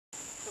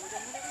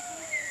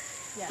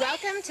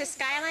Welcome to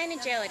Skyline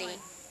Agility.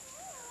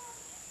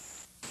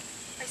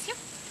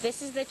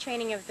 This is the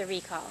training of the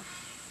recall.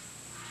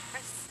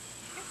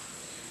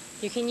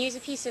 You can use a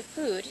piece of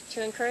food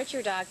to encourage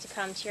your dog to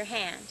come to your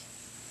hand.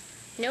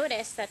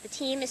 Notice that the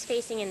team is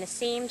facing in the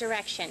same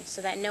direction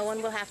so that no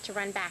one will have to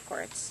run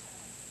backwards.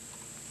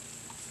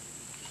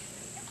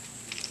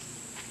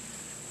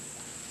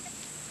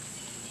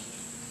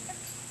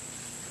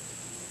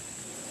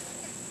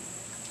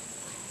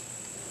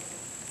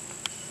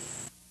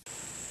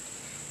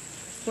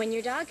 When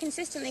your dog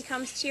consistently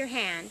comes to your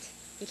hand,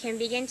 you can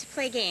begin to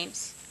play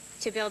games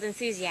to build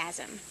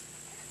enthusiasm.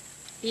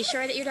 Be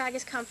sure that your dog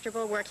is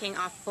comfortable working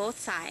off both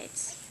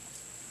sides.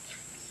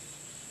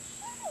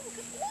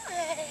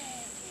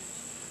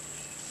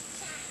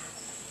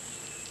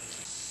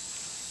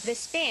 The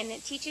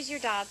spin teaches your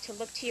dog to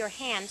look to your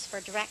hands for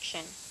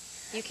direction.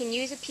 You can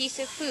use a piece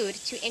of food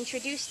to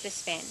introduce the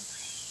spin.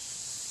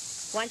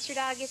 Once your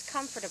dog is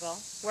comfortable,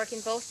 work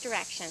in both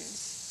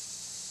directions.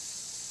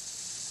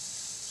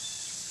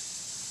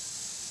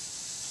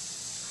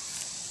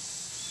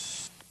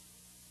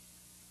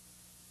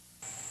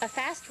 A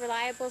fast,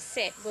 reliable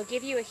sit will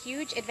give you a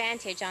huge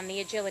advantage on the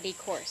agility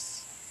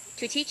course.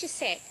 To teach a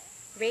sit,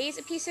 raise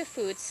a piece of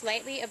food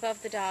slightly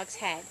above the dog's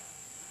head.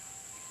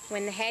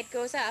 When the head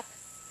goes up,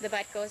 the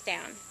butt goes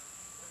down.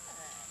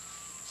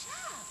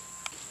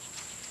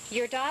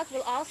 Your dog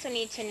will also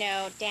need to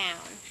know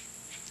down.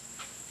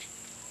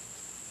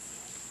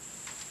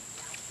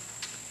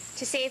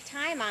 To save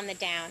time on the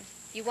down,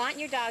 you want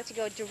your dog to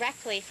go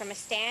directly from a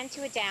stand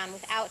to a down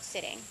without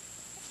sitting.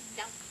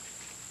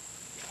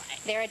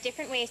 There are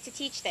different ways to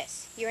teach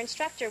this. Your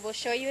instructor will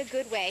show you a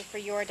good way for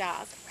your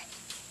dog.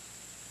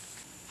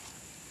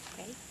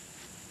 Ready?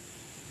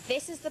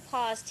 This is the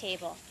pause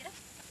table.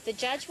 The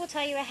judge will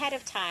tell you ahead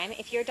of time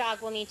if your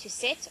dog will need to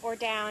sit or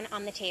down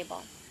on the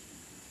table.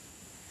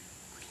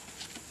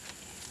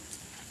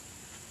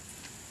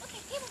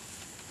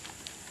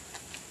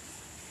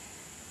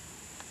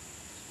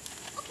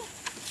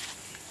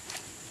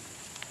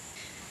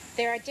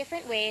 There are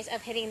different ways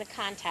of hitting the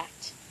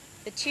contact.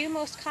 The two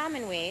most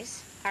common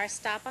ways are a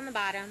stop on the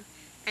bottom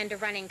and a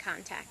running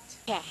contact.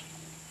 Okay.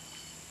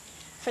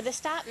 For the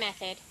stop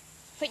method,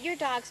 put your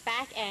dog's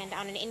back end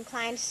on an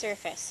inclined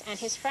surface and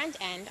his front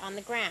end on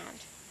the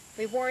ground.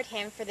 Reward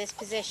him for this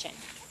position.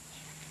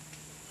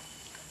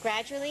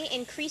 Gradually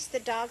increase the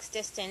dog's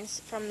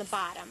distance from the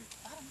bottom.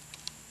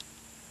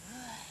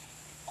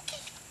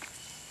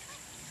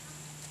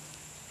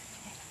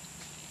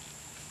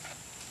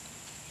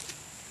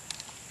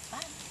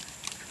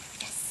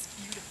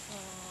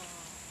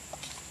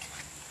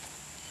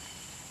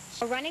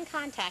 A running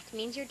contact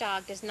means your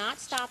dog does not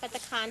stop at the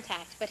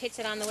contact but hits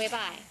it on the way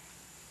by.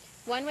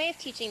 One way of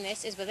teaching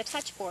this is with a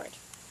touch board.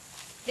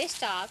 This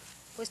dog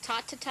was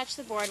taught to touch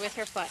the board with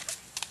her foot.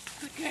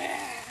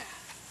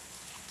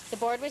 The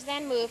board was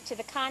then moved to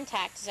the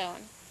contact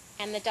zone,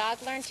 and the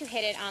dog learned to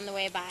hit it on the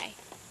way by.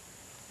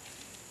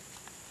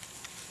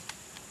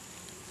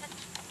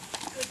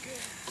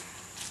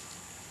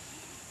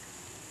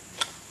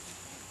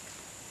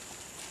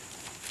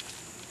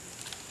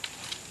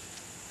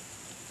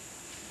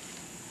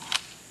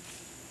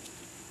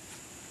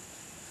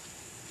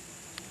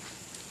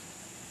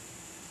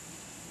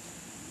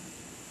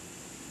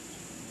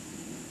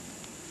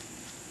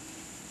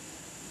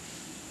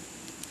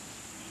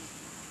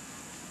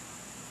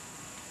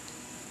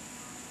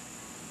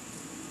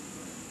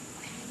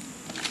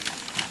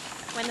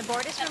 When the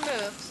board is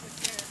removed,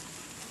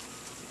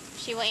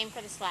 she will aim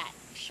for the slat.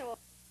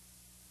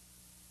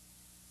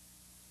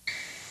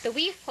 The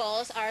weave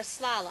poles are a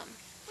slalom.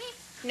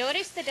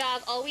 Notice the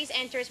dog always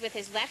enters with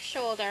his left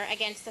shoulder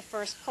against the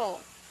first pole.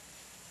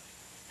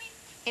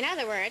 In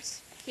other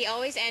words, he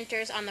always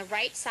enters on the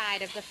right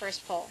side of the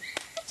first pole.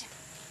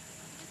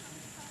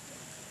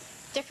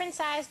 Different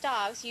sized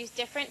dogs use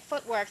different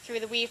footwork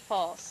through the weave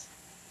poles.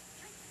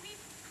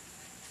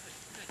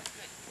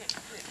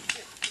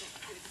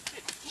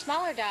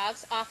 Smaller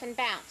dogs often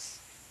bounce,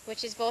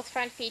 which is both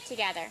front feet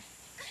together.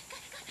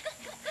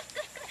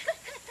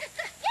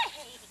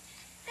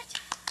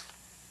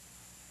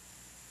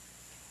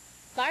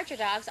 Larger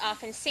dogs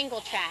often single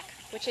track,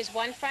 which is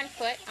one front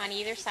foot on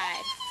either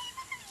side.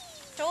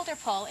 Shoulder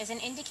pull is an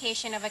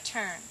indication of a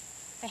turn.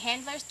 The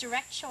handler's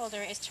direct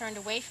shoulder is turned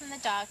away from the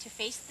dog to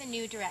face the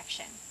new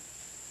direction.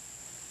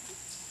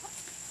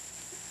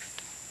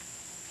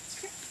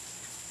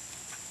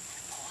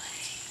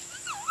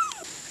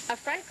 A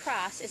front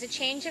cross is a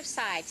change of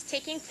sides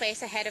taking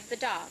place ahead of the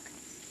dog.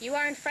 You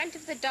are in front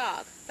of the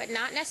dog, but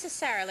not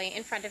necessarily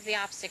in front of the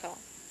obstacle.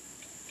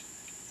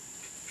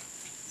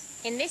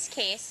 In this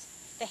case,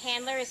 the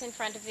handler is in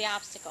front of the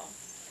obstacle.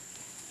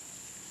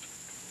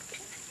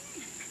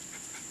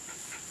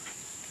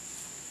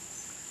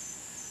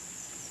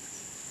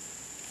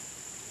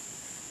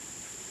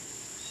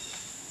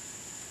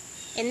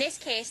 In this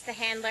case, the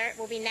handler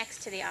will be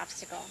next to the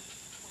obstacle.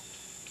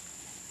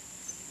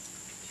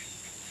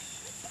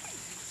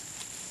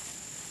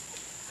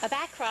 A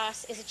back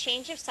cross is a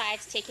change of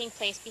sides taking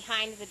place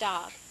behind the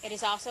dog. It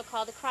is also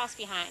called a cross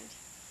behind.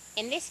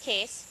 In this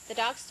case, the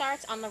dog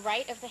starts on the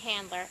right of the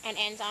handler and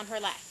ends on her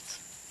left.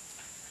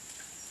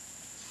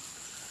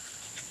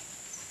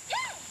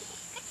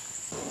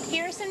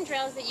 Here are some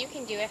drills that you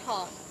can do at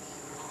home.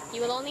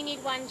 You will only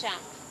need one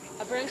jump.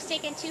 A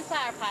broomstick and 2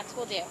 flower pots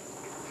will do.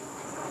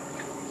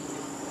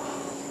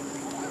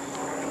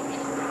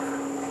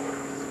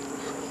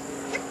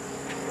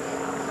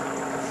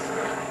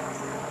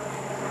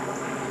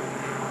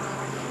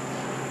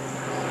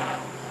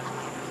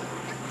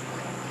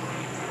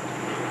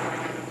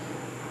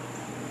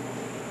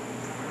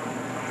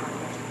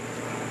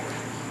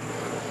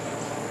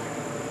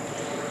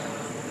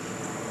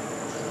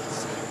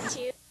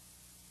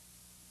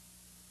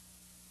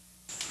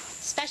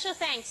 Special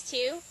thanks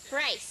to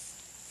Bryce,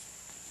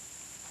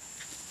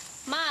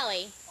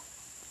 Molly,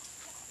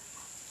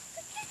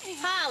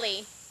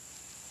 Holly,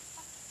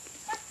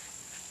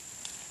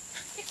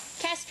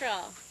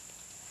 Kestrel,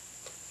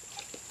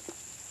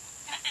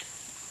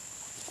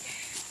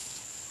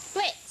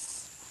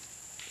 Blitz,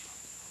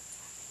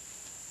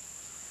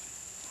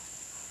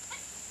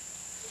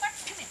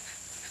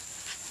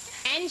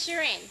 and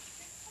Shirin.